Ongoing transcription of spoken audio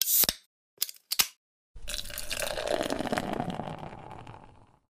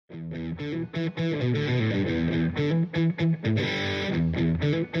Starting.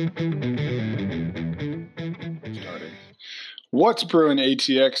 What's brewing,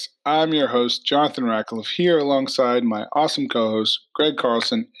 ATX? I'm your host, Jonathan Ratcliffe, here alongside my awesome co-hosts, Greg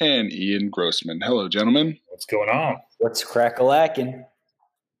Carlson and Ian Grossman. Hello, gentlemen. What's going on? What's crack-a-lackin'?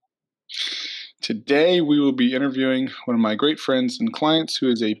 Today, we will be interviewing one of my great friends and clients who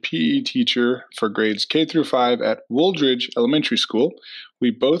is a PE teacher for grades K through 5 at Wooldridge Elementary School. We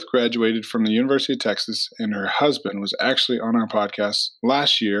both graduated from the University of Texas, and her husband was actually on our podcast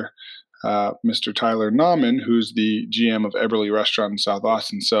last year, Mr. Tyler Nauman, who's the GM of Eberly Restaurant in South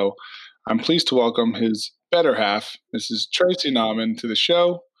Austin. So I'm pleased to welcome his better half, Mrs. Tracy Nauman, to the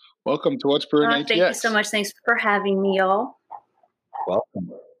show. Welcome to What's Brewing ATX. Thank you so much. Thanks for having me, y'all. Welcome.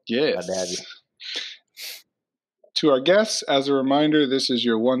 Yes. Glad to have you. To our guests, as a reminder, this is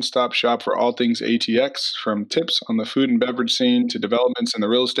your one-stop shop for all things ATX, from tips on the food and beverage scene to developments in the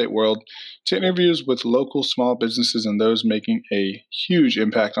real estate world to interviews with local small businesses and those making a huge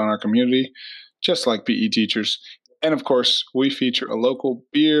impact on our community, just like PE teachers. And of course, we feature a local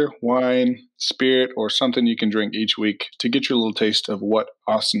beer, wine, spirit, or something you can drink each week to get your little taste of what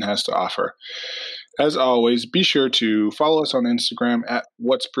Austin has to offer. As always, be sure to follow us on Instagram at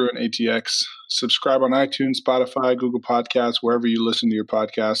What's Brewing ATX. Subscribe on iTunes, Spotify, Google Podcasts, wherever you listen to your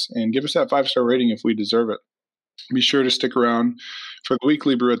podcasts, and give us that 5-star rating if we deserve it. Be sure to stick around for the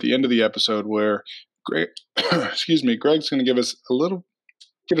weekly brew at the end of the episode, where Greg's going to give us a little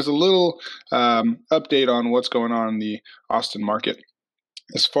update on what's going on in the Austin market.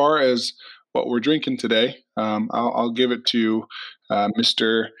 As far as what we're drinking today, I'll give it to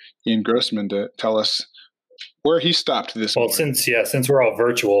Mr. Ian Grossman to tell us where he stopped this morning. Since we're all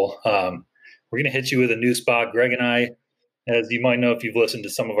virtual, we're going to hit you with a new spot. Greg and I, as you might know if you've listened to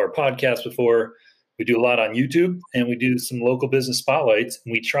some of our podcasts before, we do a lot on YouTube, and we do some local business spotlights.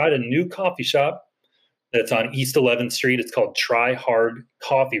 And we tried a new coffee shop that's on East 11th Street. It's called Try Hard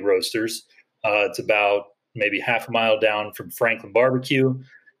Coffee Roasters. It's about maybe half a mile down from Franklin Barbecue.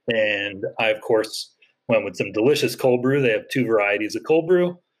 And I, of course, went with some delicious cold brew. They have 2 varieties of cold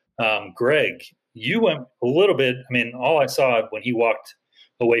brew. Greg, you went a little bit. I mean, all I saw when he walked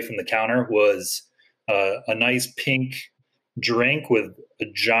away from the counter was a nice pink drink with a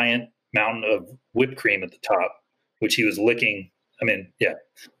giant mountain of whipped cream at the top, which he was licking. I mean, yeah,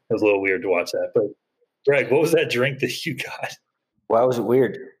 it was a little weird to watch that. But Greg, what was that drink that you got? Why was it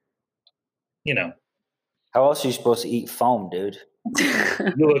weird? You know. How else are you supposed to eat foam, dude?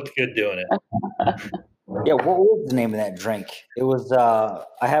 You looked good doing it. Yeah, what was the name of that drink? It was,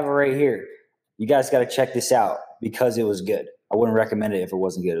 I have it right here. You guys got to check this out because it was good. I wouldn't recommend it if it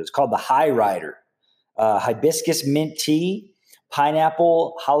wasn't good. It was called the High Rider. Hibiscus mint tea,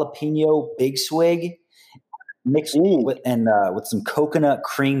 pineapple, jalapeno big swig, mixed with some coconut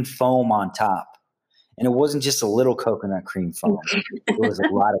cream foam on top. And it wasn't just a little coconut cream foam. It was a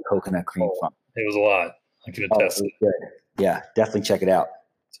lot of coconut cream foam. It was a lot. I can attest. Yeah, definitely check it out.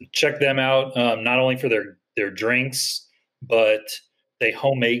 So check them out, not only for their drinks, but they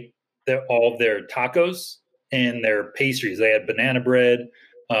homemade all of their tacos and their pastries. They had banana bread,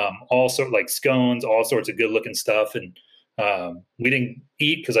 all sorts like scones, all sorts of good looking stuff. And we didn't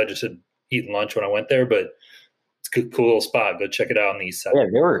eat because I just had eaten lunch when I went there, but it's a cool little spot. Go check it out on the east side. Yeah,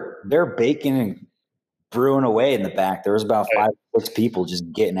 they're baking and brewing away in the back. There was about 5 or 6 people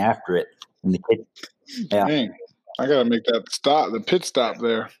just getting after it in the kitchen. Yeah. Dang. I got to make the pit stop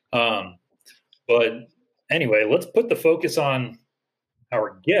there. But anyway, let's put the focus on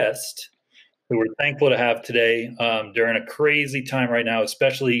our guest, who we're thankful to have today during a crazy time right now,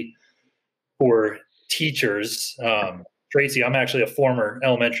 especially for teachers. Tracy, I'm actually a former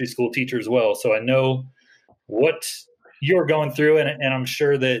elementary school teacher as well, so I know what you're going through, and I'm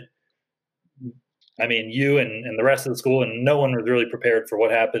sure that, I mean, you and the rest of the school, and no one was really prepared for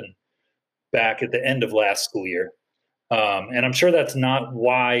what happened back at the end of last school year. And I'm sure that's not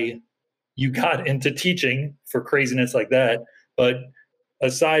why you got into teaching, for craziness like that. But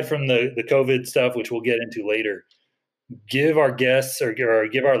aside from the COVID stuff, which we'll get into later, give our guests or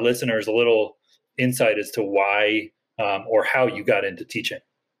give our listeners a little insight as to why or how you got into teaching.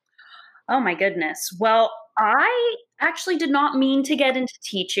 Oh, my goodness. Well, I actually did not mean to get into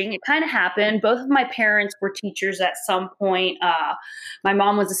teaching. It kind of happened. Both of my parents were teachers at some point. My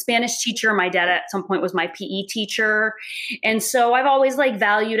mom was a Spanish teacher. My dad at some point was my PE teacher. And so I've always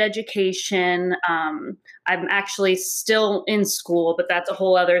valued education. I'm actually still in school, but that's a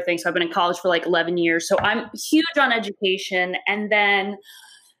whole other thing. So I've been in college for 11 years. So I'm huge on education. And then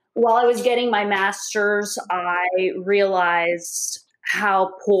while I was getting my master's, I realized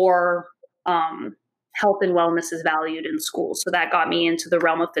how poor health and wellness is valued in schools. So that got me into the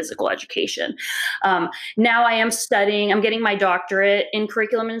realm of physical education. Now I'm getting my doctorate in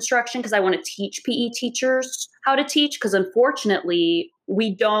curriculum instruction because I want to teach PE teachers how to teach, because unfortunately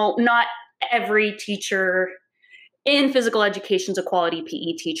not every teacher in physical education is a quality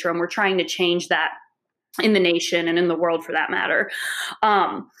PE teacher, and we're trying to change that in the nation and in the world for that matter.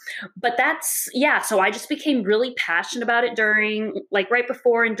 But so I just became really passionate about it right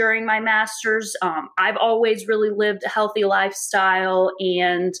before and during my master's. I've always really lived a healthy lifestyle,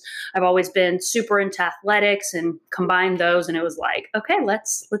 and I've always been super into athletics, and combined those, and it was like, okay,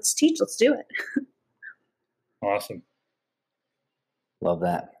 let's teach, let's do it. Awesome. Love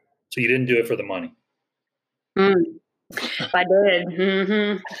that. So you didn't do it for the money? If I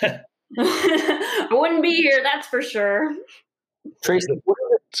did, I wouldn't be here, that's for sure. Tracy,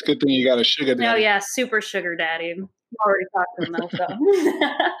 it's a good thing you got a sugar daddy. Oh yeah, super sugar daddy. Already talked to him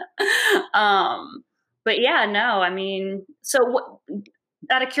though. But yeah, no, I mean, so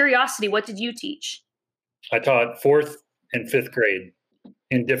out of curiosity, what did you teach? I taught 4th and 5th grade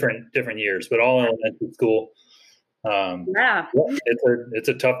in different years, but all elementary school. Yeah, it's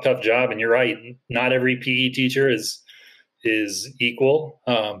a tough job, and you're right. Not every PE teacher is equal.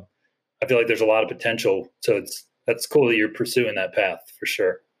 I feel like there's a lot of potential, so that's cool that you're pursuing that path for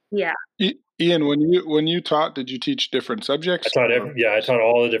sure. Yeah. Ian, when you taught, did you teach different subjects? I taught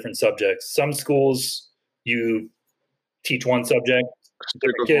all the different subjects. Some schools you teach one subject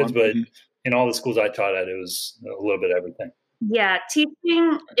to kids, but in all the schools I taught at, it was a little bit of everything. Yeah,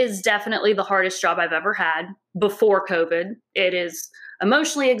 teaching is definitely the hardest job I've ever had before COVID. It is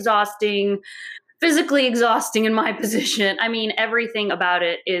emotionally exhausting, physically exhausting in my position. I mean, everything about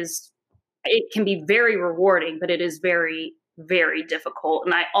it can be very rewarding, but it is very, very difficult.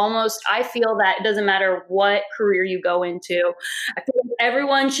 And I feel that it doesn't matter what career you go into. I feel like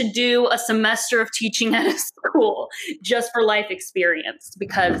everyone should do a semester of teaching at a school just for life experience,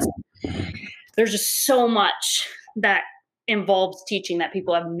 because there's just so much that involves teaching that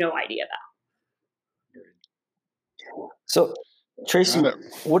people have no idea about. So, Tracy,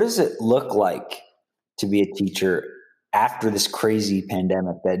 what does it look like to be a teacher after this crazy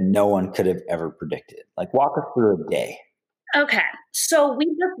pandemic that no one could have ever predicted? Like, walk us through a day. Okay. So we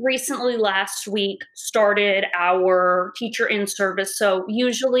just recently last week started our teacher in service. So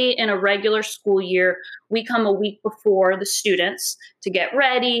usually in a regular school year, we come a week before the students to get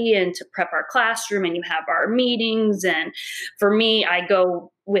ready and to prep our classroom, and you have our meetings. And for me, I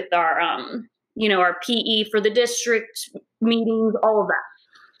go with our PE for the district meetings, all of that.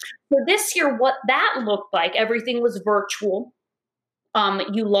 So this year, what that looked like, everything was virtual.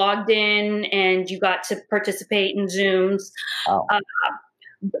 You logged in and you got to participate in Zooms. Wow.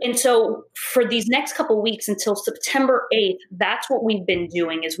 And so for these next couple of weeks until September 8th, that's what we've been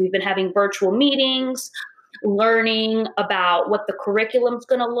doing, is we've been having virtual meetings, learning about what the curriculum is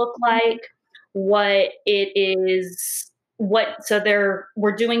going to look like, what it is,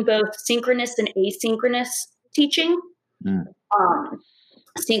 we're doing both synchronous and asynchronous teaching.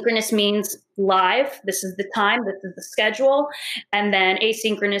 Synchronous means live. This is the time, this is the schedule. And then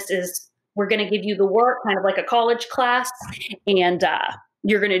asynchronous is we're going to give you the work, kind of like a college class, and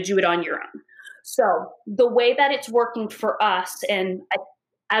you're going to do it on your own. So the way that it's working for us, and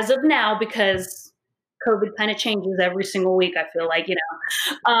as of now, because COVID kind of changes every single week, I feel like,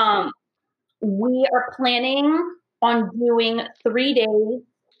 we are planning on doing 3 days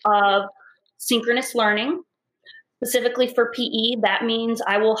of synchronous learning. Specifically for PE, that means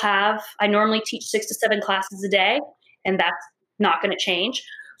I normally teach 6 to 7 classes a day, and that's not going to change.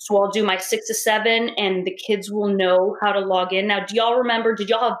 So I'll do my 6 to 7, and the kids will know how to log in. Now, did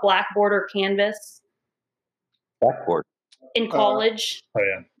y'all have Blackboard or Canvas? Blackboard. In college? Oh,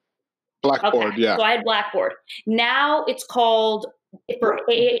 yeah. Blackboard, okay. Yeah. So I had Blackboard. Now it's called, for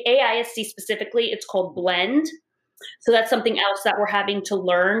AISD specifically, it's called Blend. So that's something else that we're having to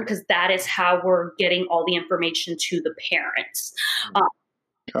learn, because that is how we're getting all the information to the parents.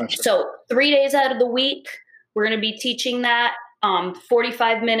 Gotcha. So 3 days out of the week, we're going to be teaching that,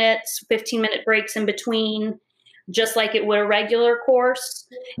 45 minutes, 15-minute breaks in between, just like it would a regular course.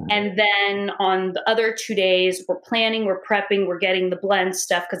 And then on the other 2 days, we're planning, we're prepping, we're getting the blend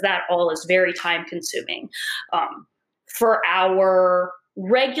stuff, because that all is very time consuming. For our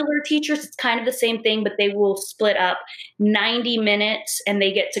regular teachers, it's kind of the same thing, but they will split up 90 minutes and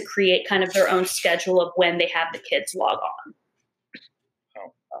they get to create kind of their own schedule of when they have the kids log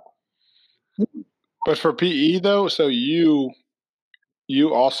on. But for PE though, so you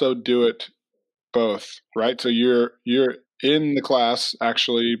also do it both, right? So you're in the class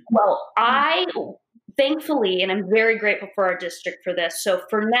actually. Well, thankfully, and I'm very grateful for our district for this. So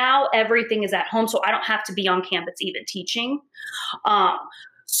for now, everything is at home, so I don't have to be on campus even teaching.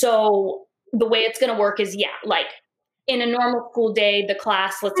 So the way it's going to work is, like in a normal school day, the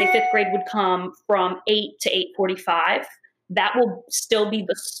class, let's say fifth grade, would come from 8 to 8:45. That will still be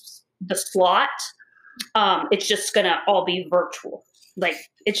the slot. It's just going to all be virtual. Like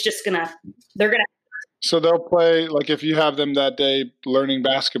it's just they're going to. So they'll play, like if you have them that day learning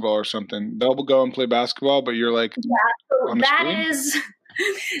basketball or something, they'll go and play basketball, but you're like, so that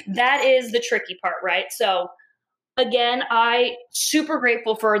is the tricky part, right? So again, I super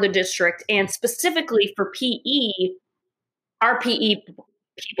grateful for the district, and specifically for PE, our PE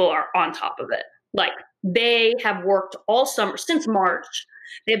people are on top of it. Like they have worked all summer since March.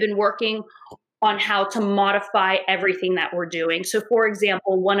 They've been working on how to modify everything that we're doing. So for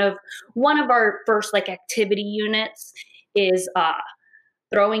example, one of our first like activity units is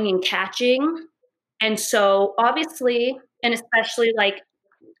throwing and catching. And so obviously, and especially like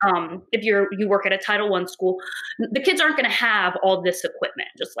if you work at a Title I school, the kids aren't going to have all this equipment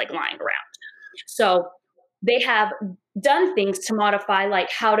just like lying around. So they have done things to modify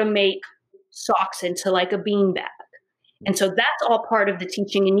like how to make socks into like a beanbag. And so that's all part of the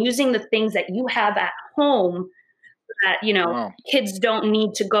teaching, and using the things that you have at home that, wow, kids don't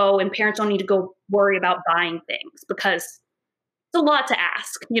need to go and parents don't need to go worry about buying things, because it's a lot to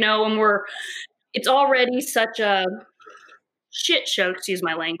ask, and it's already such a shit show, excuse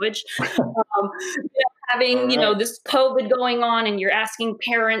my language, having, this COVID going on, and you're asking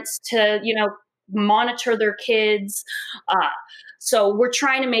parents to, monitor their kids. So we're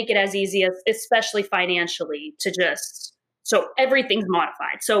trying to make it as easy as, especially financially, so everything's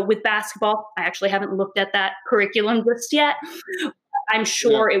modified. So with basketball, I actually haven't looked at that curriculum list yet. I'm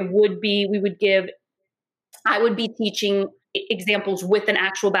sure it would be, I would be teaching examples with an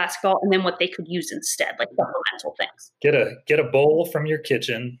actual basketball, and then what they could use instead, like supplemental things. Get a bowl from your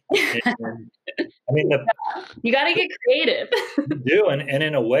kitchen. And, you got to get creative. You do, and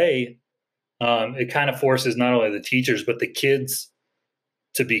in a way, it kind of forces not only the teachers but the kids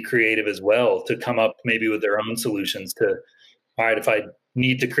to be creative as well, to come up maybe with their own solutions to, all right, if I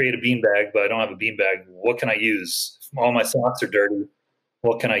need to create a beanbag, but I don't have a beanbag, what can I use? If all my socks are dirty,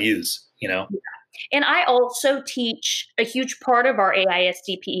 what can I use? And I also teach, a huge part of our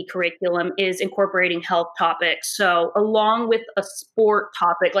AISD PE curriculum is incorporating health topics. So along with a sport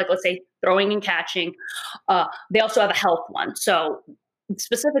topic, like let's say throwing and catching, they also have a health one. So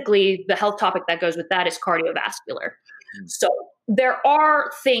specifically, the health topic that goes with that is cardiovascular. So there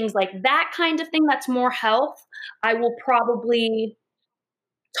are things like that kind of thing that's more health I will probably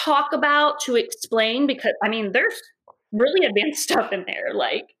talk about to explain, because there's really advanced stuff in there.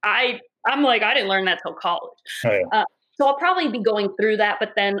 Like I'm like, I didn't learn that till college. Oh, yeah. So I'll probably be going through that,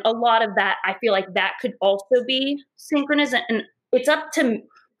 but then a lot of that, I feel like that could also be synchronous, and it's up to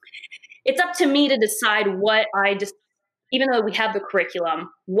me to decide what even though we have the curriculum,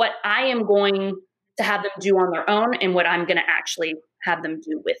 what I am going to have them do on their own and what I'm going to actually have them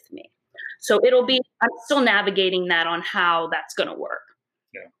do with me. So I'm still navigating that on how that's going to work.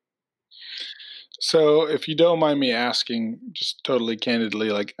 Yeah. So if you don't mind me asking, just totally candidly,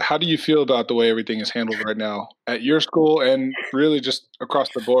 like, how do you feel about the way everything is handled right now at your school and really just across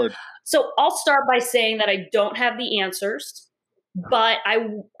the board? So I'll start by saying that I don't have the answers, but I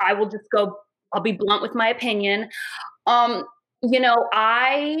will just I'll be blunt with my opinion.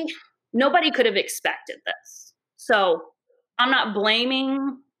 Nobody could have expected this. So I'm not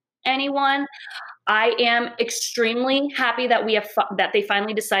blaming anyone. I am extremely happy that that they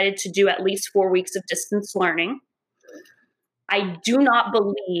finally decided to do at least 4 weeks of distance learning. I do not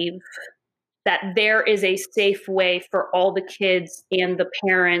believe that there is a safe way for all the kids and the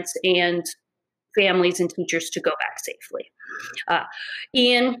parents and families and teachers to go back safely.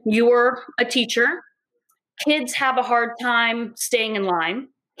 Ian, you were a teacher. Kids have a hard time staying in line.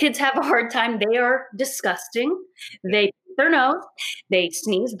 Kids have a hard time. They are disgusting. They pick their nose. They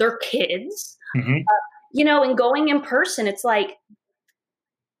sneeze. They're kids. Mm-hmm. And going in person, it's like,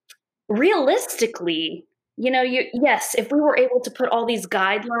 realistically, yes, if we were able to put all these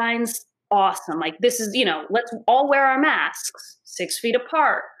guidelines, awesome. Like this is, let's all wear our masks 6 feet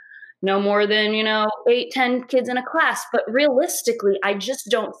apart. No more than, 8, 10 kids in a class. But realistically, I just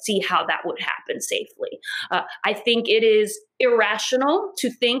don't see how that would happen safely. I think it is irrational to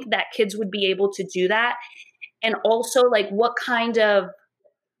think that kids would be able to do that. And also, like, what kind of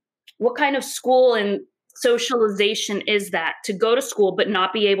school and socialization is that, to go to school but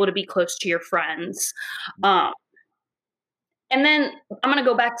not be able to be close to your friends? And then I'm going to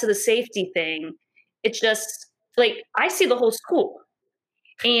go back to the safety thing. It's just like, I see the whole school.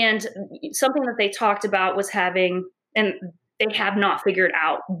 And something that they talked about was having, and they have not figured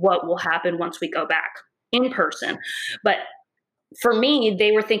out what will happen once we go back in person. But for me,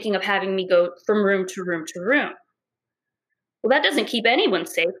 they were thinking of having me go from room to room to room. Well, that doesn't keep anyone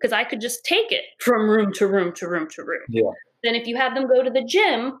safe because I could just take it from room to room to room to room. Yeah. Then if you have them go to the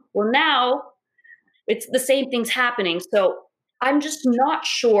gym, well, now it's the same thing's happening. So I'm just not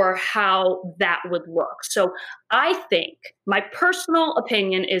sure how that would look. So I think my personal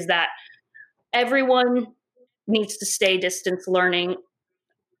opinion is that everyone needs to stay distance learning.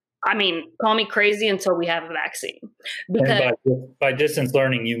 I mean, call me crazy until we have a vaccine. Because and by distance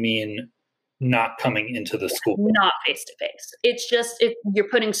learning, you mean not coming into the school, not face to face. It's just you're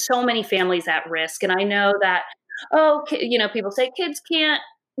putting so many families at risk. And I know that people say kids can't,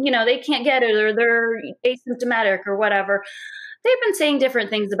 they can't get it or they're asymptomatic or whatever. They've been saying different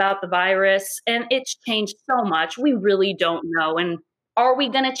things about the virus and it's changed so much. We really don't know. And are we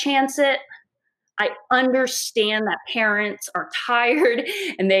going to chance it? I understand that parents are tired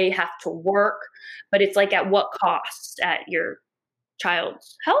and they have to work, but it's like at what cost? At your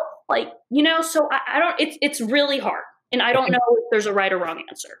child's health? So I don't, it's really hard. And I don't know if there's a right or wrong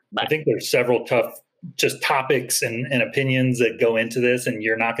answer. But I think there's several tough just topics and opinions that go into this, and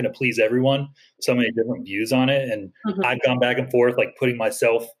you're not going to please everyone. So many different views on it. And I've gone back and forth, like putting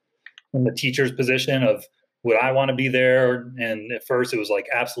myself in the teacher's position of would I want to be there? And at first it was like,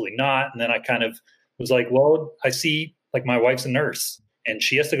 absolutely not. And then I kind of was like, well, I see like my wife's a nurse and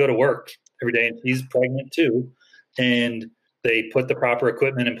she has to go to work every day and she's pregnant too. And they put the proper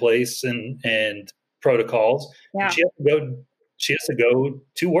equipment in place and protocols. Yeah. And she has to go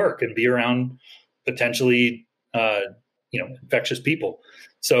to work and be around potentially, infectious people.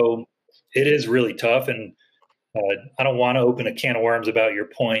 So it is really tough. And I don't want to open a can of worms about your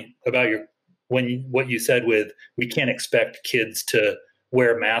point about what you said with, we can't expect kids to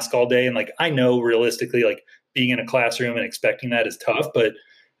wear a mask all day. And like, I know realistically, like being in a classroom and expecting that is tough, but at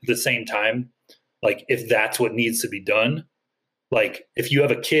the same time, like if that's what needs to be done, like if you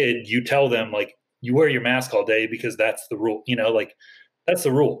have a kid, you tell them like you wear your mask all day because that's the rule, like that's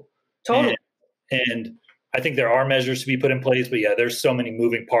the rule. Totally. And I think there are measures to be put in place, but yeah, there's so many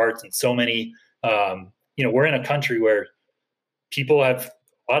moving parts and so many, we're in a country where people have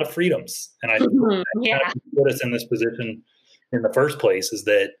a lot of freedoms. And I think that put us in this position in the first place is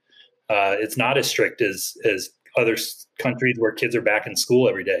that it's not as strict as other countries where kids are back in school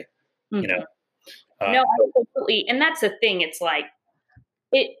every day, No, absolutely. And that's the thing. It's like,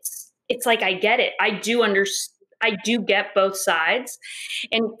 it's like, I get it. I do get both sides.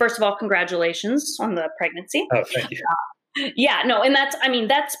 And first of all, congratulations on the pregnancy. Oh, thank you.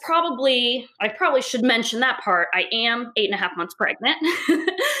 That's probably, I probably should mention that part. I am 8.5 months pregnant.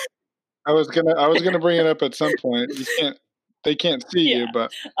 I was gonna bring it up at some point. They can't see you,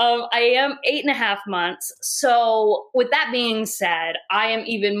 but I am 8.5 months. So with that being said, I am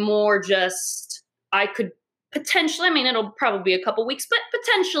even more I could potentially, it'll probably be a couple weeks, but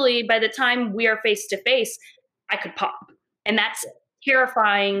potentially by the time we are face to face, I could pop. And that's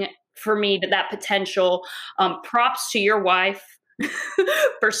terrifying for me, that potential. Props to your wife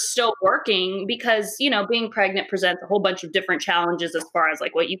for still working because, being pregnant presents a whole bunch of different challenges as far as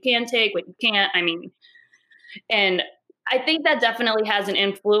like what you can take, what you can't. And I think that definitely has an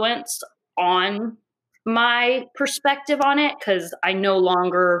influence on my perspective on it because I no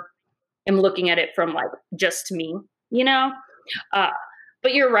longer am looking at it from like just me, but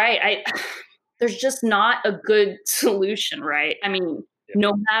you're right. There's just not a good solution, right?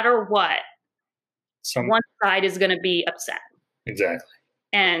 No matter what, one side is going to be upset. Exactly.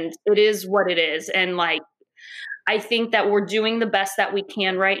 And it is what it is. And like, I think that we're doing the best that we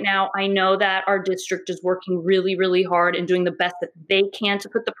can right now. I know that our district is working really, really hard and doing the best that they can to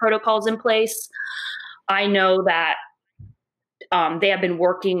put the protocols in place. I know that they have been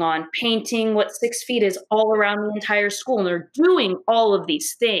working on painting what 6 feet is all around the entire school, and they're doing all of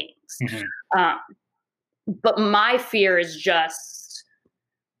these things. But my fear is just,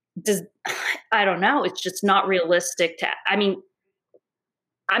 I don't know, it's just not realistic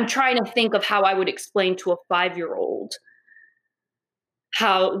I'm trying to think of how I would explain to a 5-year-old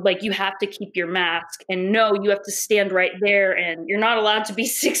how, like, you have to keep your mask and no, you have to stand right there and you're not allowed to be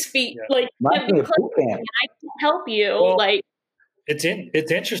 6 feet. Yeah. Like, I can't help you. Well, it's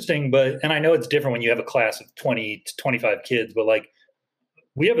interesting, and I know it's different when you have a class of 20 to 25 kids, but like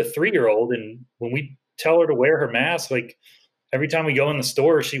we have a 3-year-old and when we tell her to wear her mask, like every time we go in the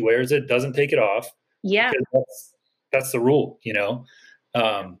store, she wears it, doesn't take it off. Yeah. That's the rule,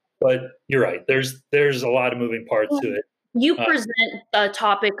 but you're right. There's a lot of moving parts to it. You present the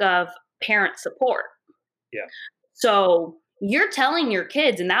topic of parent support. Yeah. So you're telling your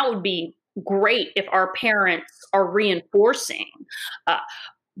kids, and that would be great if our parents are reinforcing.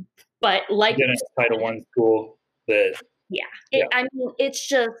 But like in a Title I school that, I mean,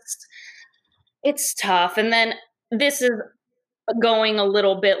 it's tough. And then this is going a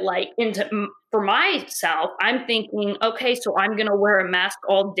little bit like into, for myself, I'm thinking, okay, so I'm going to wear a mask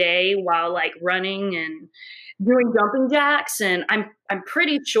all day while like running and doing jumping jacks. And I'm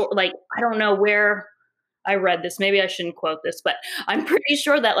pretty sure, like, I don't know where I read this. Maybe I shouldn't quote this, but I'm pretty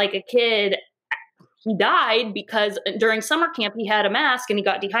sure that like a kid, he died because during summer camp, he had a mask and he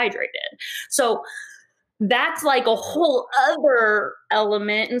got dehydrated. So that's like a whole other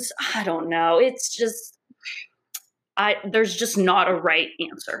element. And I don't know. It's just, there's just not a right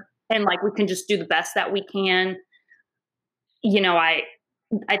answer. And like, we can just do the best that we can. You know, I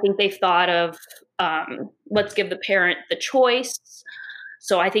think they've thought of, let's give the parent the choice.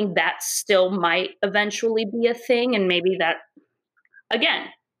 So I think that still might eventually be a thing. And maybe that, again,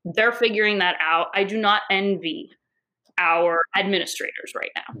 they're figuring that out. I do not envy our administrators right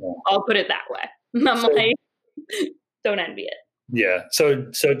now. Yeah. I'll put it that way. I'm don't envy it. Yeah.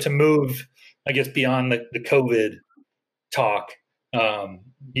 So to move, I guess, beyond the COVID talk,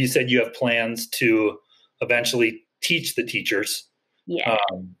 you said you have plans to eventually teach the teachers. Yeah.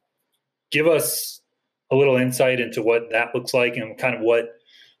 Give us a little insight into what that looks like and kind of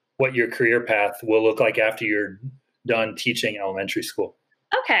what your career path will look like after you're done teaching elementary school.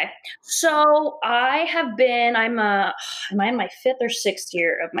 Okay. So I'm in my 5th or 6th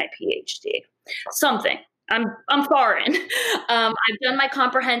year of my PhD. Something. I'm far in. I've done my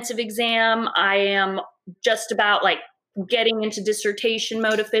comprehensive exam. I am just about like getting into dissertation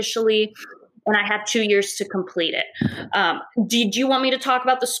mode officially, and I have 2 years to complete it. Did you want me to talk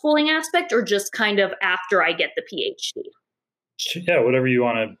about the schooling aspect or just kind of after I get the PhD? Yeah, whatever you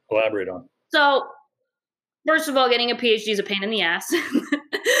want to elaborate on. So, first of all, getting a PhD is a pain in the ass.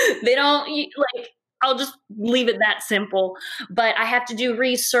 They don't like, I'll just leave it that simple. But I have to do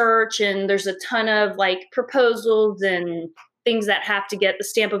research, and there's a ton of like proposals and things that have to get the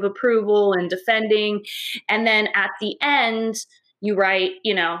stamp of approval and defending. And then at the end, you write,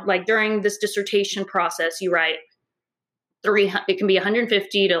 you know, like during this dissertation process, you write it can be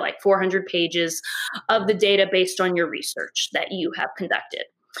 150 to like 400 pages of the data based on your research that you have conducted.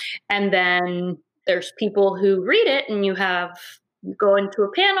 And then there's people who read it, and you go into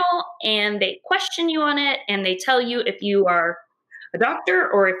a panel and they question you on it, and they tell you if you are a doctor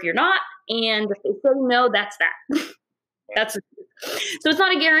or if you're not. And if they say no, that's that. So it's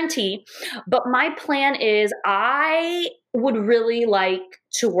not a guarantee, but my plan is I would really like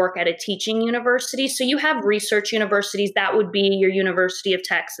to work at a teaching university. So you have research universities. That would be your University of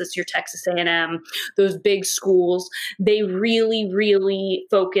Texas, your Texas A&M, those big schools. They really, really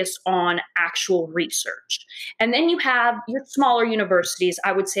focus on actual research. And then you have your smaller universities,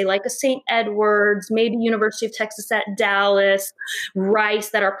 I would say like a St. Edward's, maybe University of Texas at Dallas,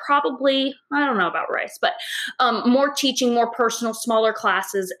 Rice, that are probably, I don't know about Rice, but more teaching, more personal, smaller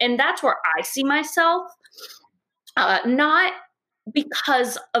classes. And that's where I see myself. Not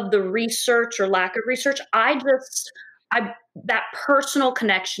because of the research or lack of research. That personal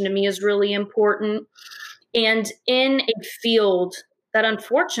connection to me is really important. And in a field that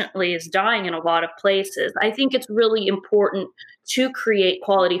unfortunately is dying in a lot of places, I think it's really important to create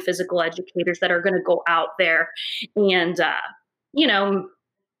quality physical educators that are going to go out there and,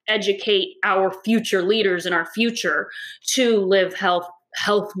 educate our future leaders in our future to live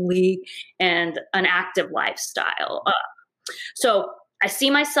healthily and an active lifestyle. So I see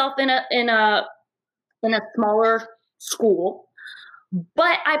myself in a smaller school,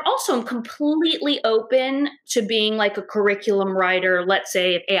 but I also am completely open to being like a curriculum writer, let's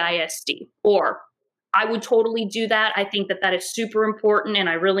say at AISD, or I would totally do that. I think that is super important, and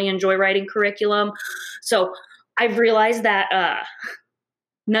I really enjoy writing curriculum. So I've realized that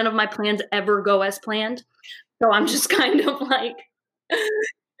none of my plans ever go as planned. So I'm just kind of like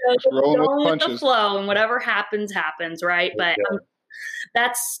going with the flow, and whatever happens, right? But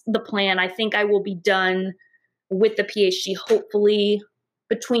that's the plan. I think I will be done with the PhD hopefully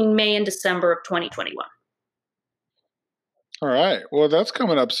between May and December of 2021. All right. Well, that's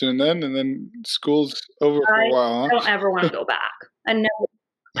coming up soon then, and then school's over for a while. Huh? I don't ever want to go back. I know.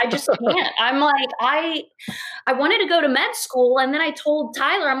 I just can't. I'm like, I wanted to go to med school, and then I told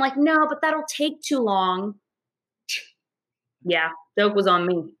Tyler, I'm like, no, but that'll take too long. Yeah, joke was on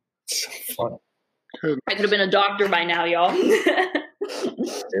me. So funny. I could have been a doctor by now, y'all.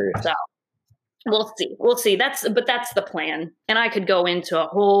 So we'll see. That's the plan. And I could go into a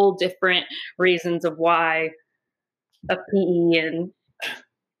whole different reasons of why a PE, and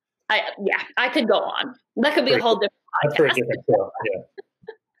I could go on. That could be a whole different That's for a podcast. different show. Yeah.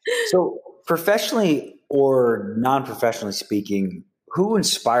 So, professionally or non-professionally speaking, who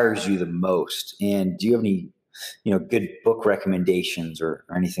inspires you the most? And do you have any, good book recommendations or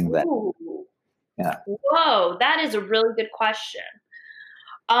anything of that? Ooh. Yeah. Whoa, that is a really good question.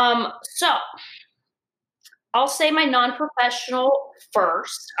 So I'll say my non-professional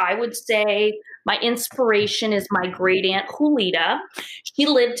first. I would say my inspiration is my great aunt Julita. She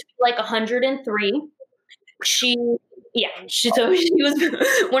lived to be like 103. She was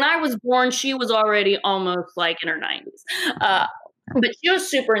when I was born, she was already almost like in her 90s. But she was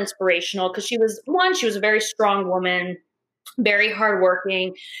super inspirational because she was a very strong woman, very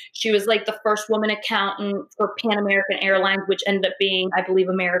hardworking. She was like the first woman accountant for Pan American Airlines, which ended up being, I believe,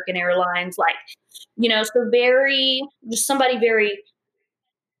 American Airlines. So just somebody very,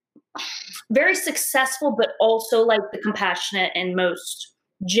 very successful, but also like the compassionate and most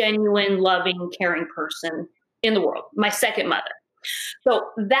genuine, loving, caring person in the world. My second mother.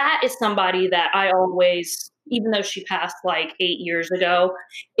 So that is somebody that I always, even though she passed like 8 years ago,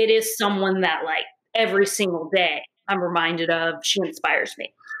 it is someone that like every single day I'm reminded of. She inspires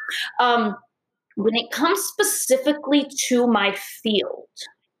me. When it comes specifically to my field,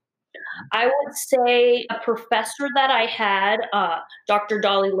 I would say a professor that I had, Dr.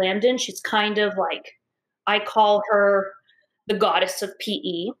 Dolly Lambden. She's kind of like, I call her the goddess of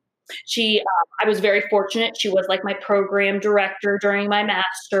PE. I was very fortunate. She was like my program director during my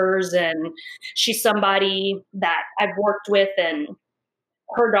master's, and she's somebody that I've worked with, and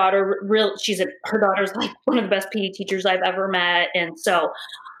her daughter's like one of the best PE teachers I've ever met. And so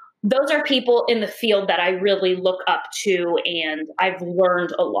those are people in the field that I really look up to and I've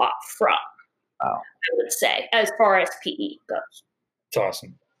learned a lot from. Wow. I would say, as far as PE goes. It's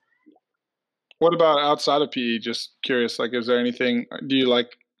awesome. What about outside of PE? Just curious, like, is there anything, do you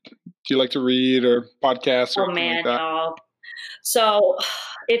like to read or podcasts or anything like that? No. So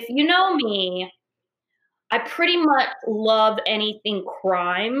if you know me, I pretty much love anything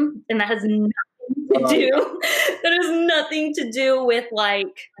crime, and that has nothing to do. That has nothing to do with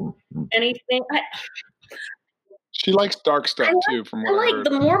like anything. She likes dark stuff too. From what I heard.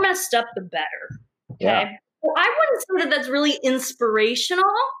 The more messed up, the better. Okay. Yeah. Well, I wouldn't say that that's really inspirational,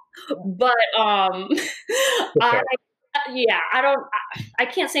 but I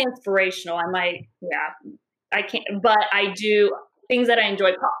can't say inspirational. I can't, but I do things that I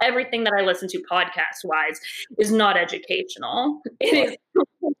enjoy. Everything that I listen to podcast wise is not educational. It is.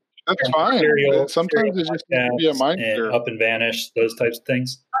 That's fine. Sometimes it just needs to be a mind clear. Up and Vanish, those types of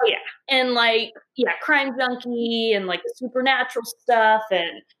things. Oh yeah. And Crime Junkie and like the supernatural stuff.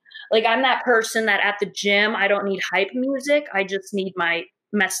 And like, I'm that person that at the gym, I don't need hype music. I just need my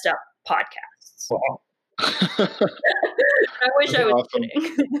messed up podcasts. Wow. I wish I was awesome.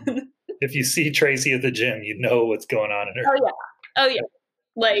 kidding. If you see Tracy at the gym, you know what's going on in her. Oh yeah.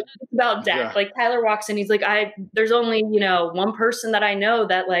 Like, it's about death. Yeah. Like, Tyler walks in, he's like, there's only, one person that I know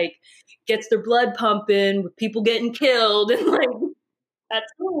that like gets their blood pumping with people getting killed, and like,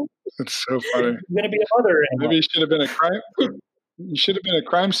 that's cool. That's so funny. You're gonna be a mother. Maybe you should have been a crime. You should have been a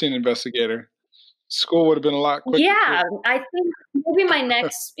crime scene investigator. School would have been a lot quicker. Yeah, I think maybe my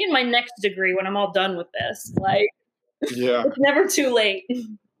next degree when I'm all done with this. Like, yeah, it's never too late.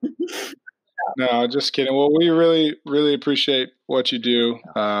 No, just kidding. Well, we really, really appreciate what you do.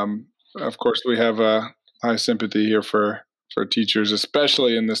 Of course, we have a high sympathy here for teachers,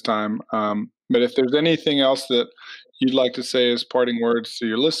 especially in this time. But if there's anything else that you'd like to say as parting words to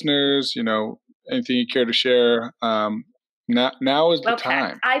your listeners, anything you care to share, now is the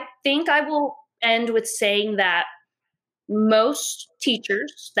time. I think I will end with saying that most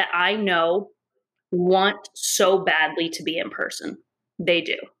teachers that I know want so badly to be in person. They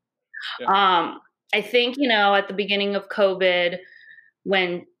do. Yeah. I think, at the beginning of COVID,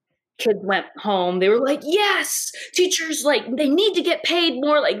 when kids went home, they were like, yes, teachers, like, they need to get paid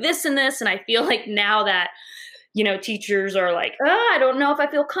more, like this and this. And I feel like now that, teachers are like, I don't know if I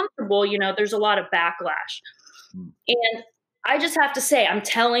feel comfortable, there's a lot of backlash. And I just have to say, I'm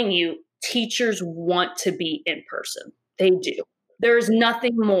telling you, teachers want to be in person. They do. There's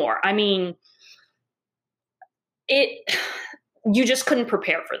nothing more. I mean, you just couldn't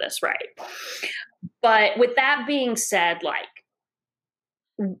prepare for this, right? But with that being said, like,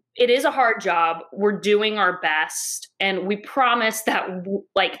 it is a hard job. We're doing our best, and we promise that,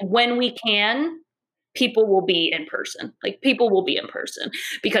 like, when we can, people will be in person. Like, people will be in person,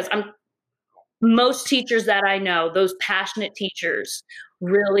 because most teachers that I know, those passionate teachers,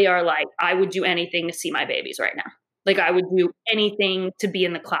 really are like, I would do anything to see my babies right now. Like, I would do anything to be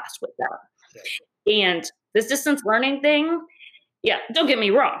in the class with them. And this distance learning thing, Yeah, don't get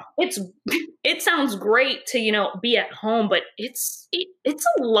me wrong. It sounds great to, be at home, but it's a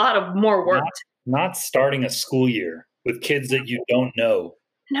lot of more work. Not starting a school year with kids that you don't know.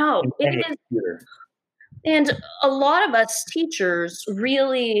 No, it is. And a lot of us teachers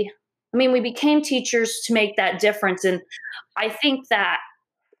really, we became teachers to make that difference. And I think that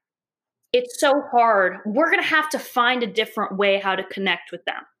it's so hard. We're going to have to find a different way how to connect with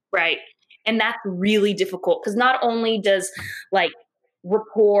them, right? And that's really difficult because not only does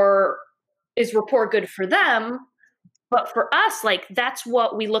rapport good for them, but for us, that's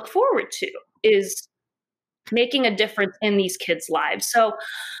what we look forward to, is making a difference in these kids' lives. So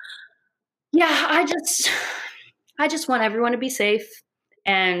yeah, I just want everyone to be safe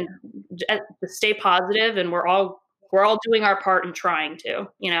and to stay positive, and we're all doing our part and trying to,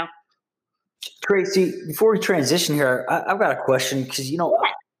 Tracy, before we transition here, I've got a question because,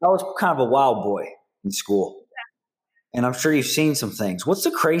 I was kind of a wild boy in school, and I'm sure you've seen some things. What's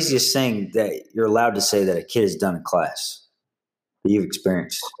the craziest thing that you're allowed to say that a kid has done in class that you've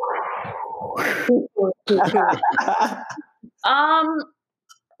experienced?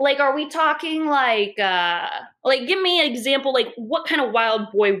 Are we talking give me an example, what kind of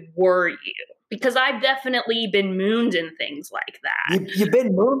wild boy were you? Because I've definitely been mooned and things like that. You've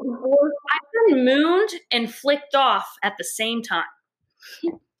been mooned before? I've been mooned and flicked off at the same time.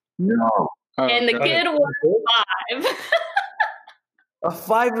 No. And the kid was 5. A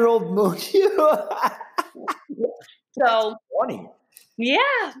 5-year-old mooned you? So funny. Yeah.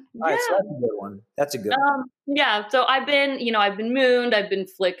 All right, so that's a good one. That's a good one. Yeah. So I've been mooned. I've been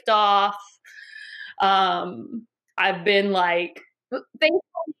flicked off. I've been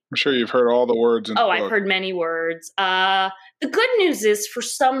I'm sure you've heard all the words. I've heard many words. The good news is, for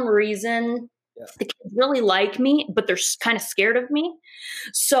some reason, the kids really like me, but they're kind of scared of me.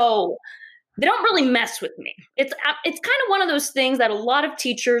 So they don't really mess with me. It's kind of one of those things that a lot of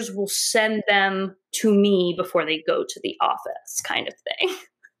teachers will send them to me before they go to the office, kind of thing.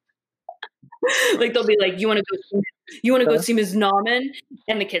 They'll be like, "You want to go see Ms. Nauman?"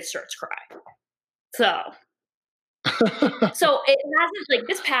 And the kid starts crying. So it hasn't,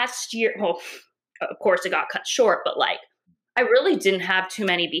 this past year. Well, of course, it got cut short, but I really didn't have too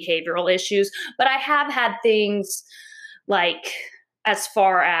many behavioral issues. But I have had things as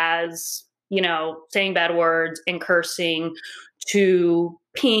far as saying bad words and cursing, to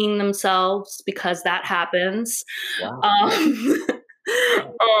peeing themselves, because that happens. Wow.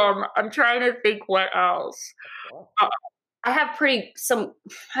 I'm trying to think what else. I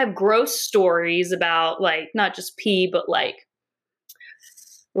have gross stories about not just pee, but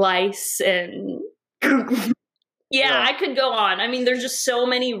lice and yeah, I could go on. There's just so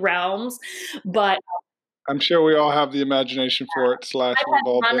many realms, but I'm sure we all have the imagination for it. I've had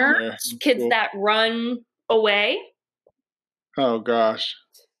runners, kids that run away. Oh gosh.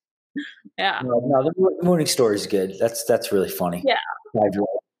 Yeah. No, the mooning story is good. That's really funny. Yeah.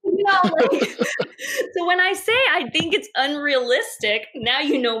 So when I say I think it's unrealistic, now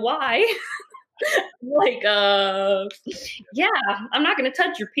you know why. Yeah, I'm not going to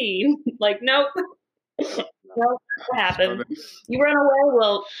touch your pee. Nope. Nope, what happened? You run away?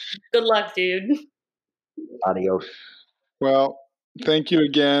 Well, good luck, dude. Adios. Well, thank you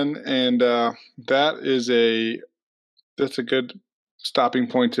again, and that's a good stopping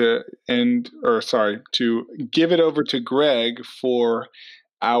point to give it over to Greg for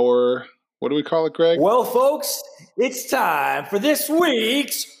our, what do we call it, Greg? Well, folks, it's time for this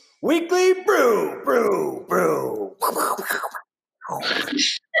week's Weekly Brew.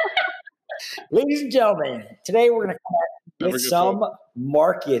 Ladies and gentlemen, today we're going to come at with some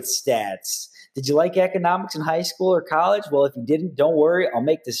market stats. Did you like economics in high school or college? Well, if you didn't, don't worry. I'll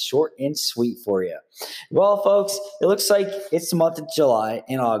make this short and sweet for you. Well, folks, it looks like it's the month of July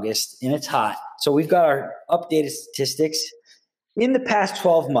and August, and it's hot. So we've got our updated statistics. In the past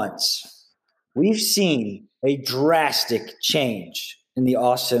 12 months, we've seen a drastic change in the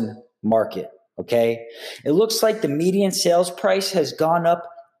Austin market, okay? It looks like the median sales price has gone up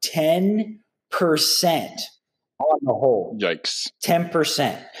 10% on the whole. Yikes.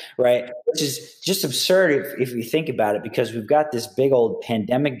 10%, right? Which is just absurd if you think about it, because we've got this big old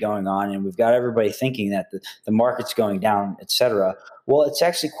pandemic going on and we've got everybody thinking that the market's going down, et cetera. Well, it's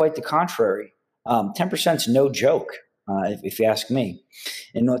actually quite the contrary. 10% is no joke, if you ask me.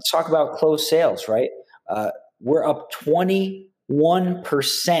 And let's talk about closed sales, right? We're up 21%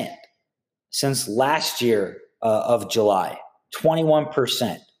 since last year of July.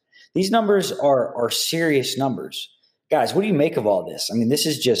 21%. These numbers are serious numbers. Guys, what do you make of all this? This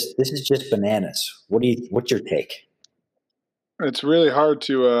is just bananas. What's your take? It's really hard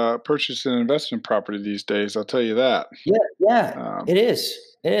to purchase an investment property these days. I'll tell you that. Yeah, it is.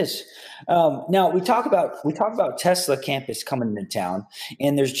 It is. Now we talk about Tesla campus coming into town,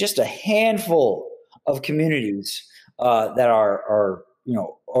 and there's just a handful of communities that are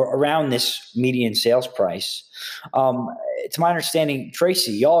around this median sales price. It's my understanding,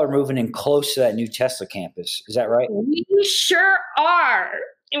 Tracy, y'all are moving in close to that new Tesla campus. Is that right? We sure are,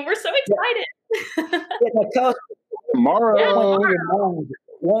 and we're so excited. Tell us Tomorrow.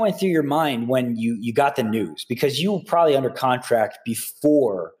 what went through your mind when you got the news? Because you were probably under contract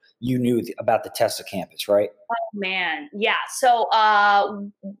before you knew about the Tesla campus, right? Oh man, yeah. So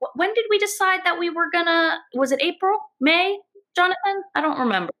when did we decide that we were gonna? Was it April, May, Jonathan? I don't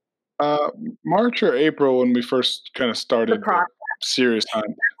remember. March or April when we first kind of started the serious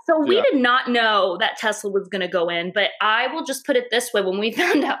time. So we did not know that Tesla was going to go in, but I will just put it this way. When we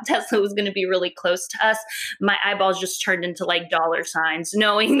found out Tesla was going to be really close to us, my eyeballs just turned into like dollar signs,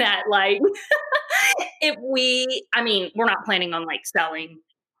 knowing that like we're not planning on like selling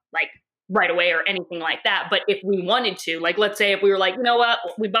like right away or anything like that. But if we wanted to, like, let's say if we were like, you know what,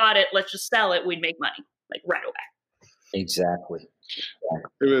 we bought it, let's just sell it, we'd make money like right away. Exactly.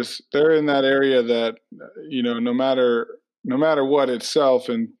 They're in that area that, no matter what itself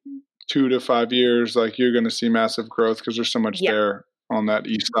in 2 to 5 years, like you're going to see massive growth because there's so much there on that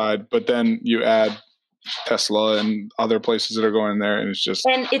east side. But then you add Tesla and other places that are going there, and it's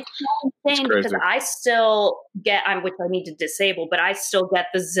insane because I still get, which I need to disable, but I still get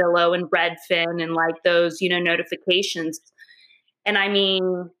the Zillow and Redfin and like those, notifications. And I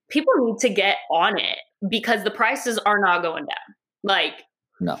mean, people need to get on it because the prices are not going down. Like,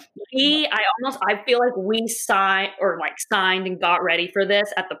 no. I feel like we signed and got ready for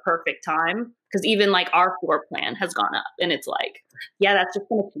this at the perfect time because even like our floor plan has gone up, and it's like, yeah, that's just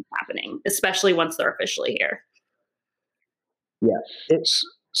going to keep happening, especially once they're officially here. Yeah.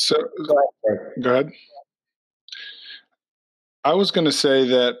 Go ahead. I was going to say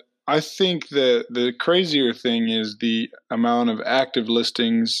that I think that the crazier thing is the amount of active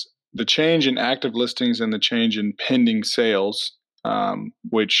listings, the change in active listings and the change in pending sales.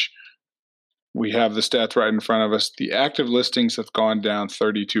 Which we have the stats right in front of us. The active listings have gone down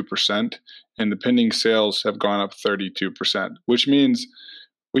 32%, and the pending sales have gone up 32%, which means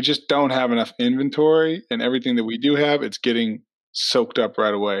we just don't have enough inventory, and everything that we do have, it's getting soaked up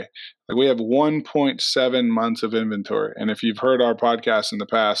right away. Like we have 1.7 months of inventory, and if you've heard our podcast in the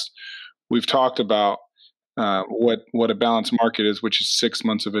past, we've talked about what a balanced market is, which is 6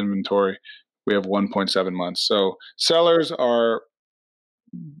 months of inventory. We have 1.7 months. So sellers are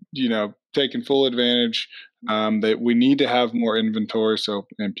taking full advantage. That we need to have more inventory.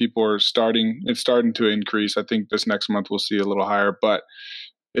 And people are starting to increase. I think this next month we'll see a little higher, but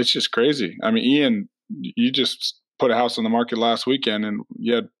it's just crazy. I mean, Ian, you just put a house on the market last weekend and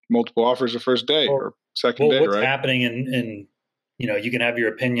you had multiple offers the first day or second day, what's right? happening and you can have your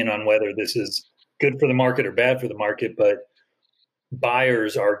opinion on whether this is good for the market or bad for the market, but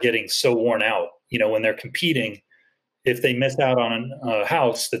buyers are getting so worn out, when they're competing. If they miss out on a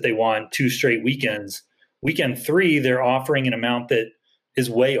house that they want 2 straight weekends, weekend 3, they're offering an amount that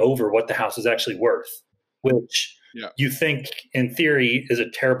is way over what the house is actually worth, which you think in theory is a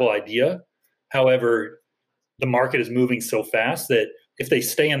terrible idea. However, the market is moving so fast that if they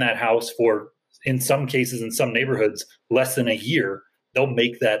stay in that house for, in some cases, in some neighborhoods, less than a year, they'll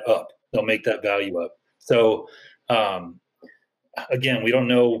make that up. They'll make that value up. So again, we don't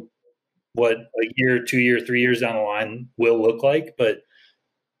know what a year, 2 year, 3 years down the line will look like, but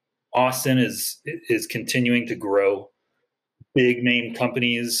Austin is continuing to grow. Big name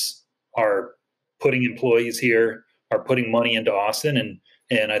companies are putting employees here, are putting money into Austin,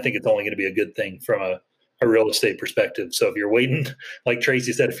 and I think it's only going to be a good thing from a real estate perspective. So if you're waiting, like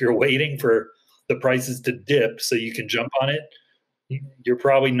Tracy said, if you're waiting for the prices to dip so you can jump on it, you're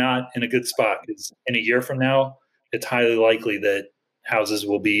probably not in a good spot, because in a year from now, it's highly likely that houses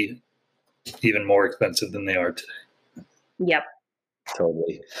will be even more expensive than they are today. Yep.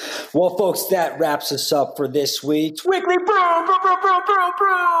 Totally. Well, folks, that wraps us up for this week's Weekly Brew.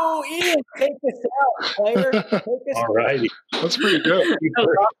 Ian, take this out, player. All righty. That's pretty good.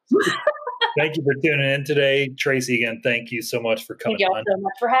 Thank you for tuning in today. Tracy, again, thank you so much for coming on. Thank you all so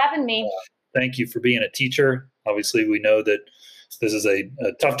much for having me. Thank you for being a teacher. Obviously, we know that this is a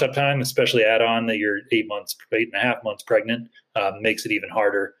tough time, especially add on that you're 8.5 months pregnant, makes it even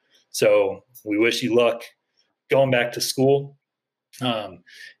harder. So we wish you luck going back to school. And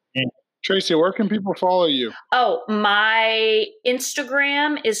Tracy, where can people follow you? Oh, my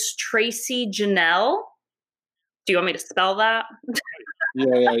Instagram is Tracy Janelle. Do you want me to spell that? Yeah,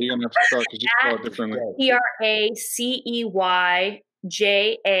 you're gonna have to spell it because you spell it differently. TRACEYJANNELLE.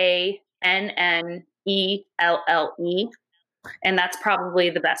 And that's probably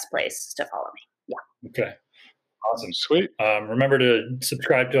the best place to follow me. Yeah. Okay. Awesome. Sweet. Remember to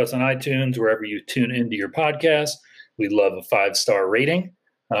subscribe to us on iTunes, wherever you tune into your podcast. We love a 5-star rating.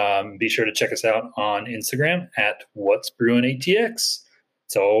 Be sure to check us out on Instagram at What's Brewing ATX.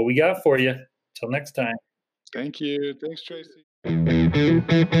 That's all we got for you. Till next time. Thank you. Thanks, Tracy.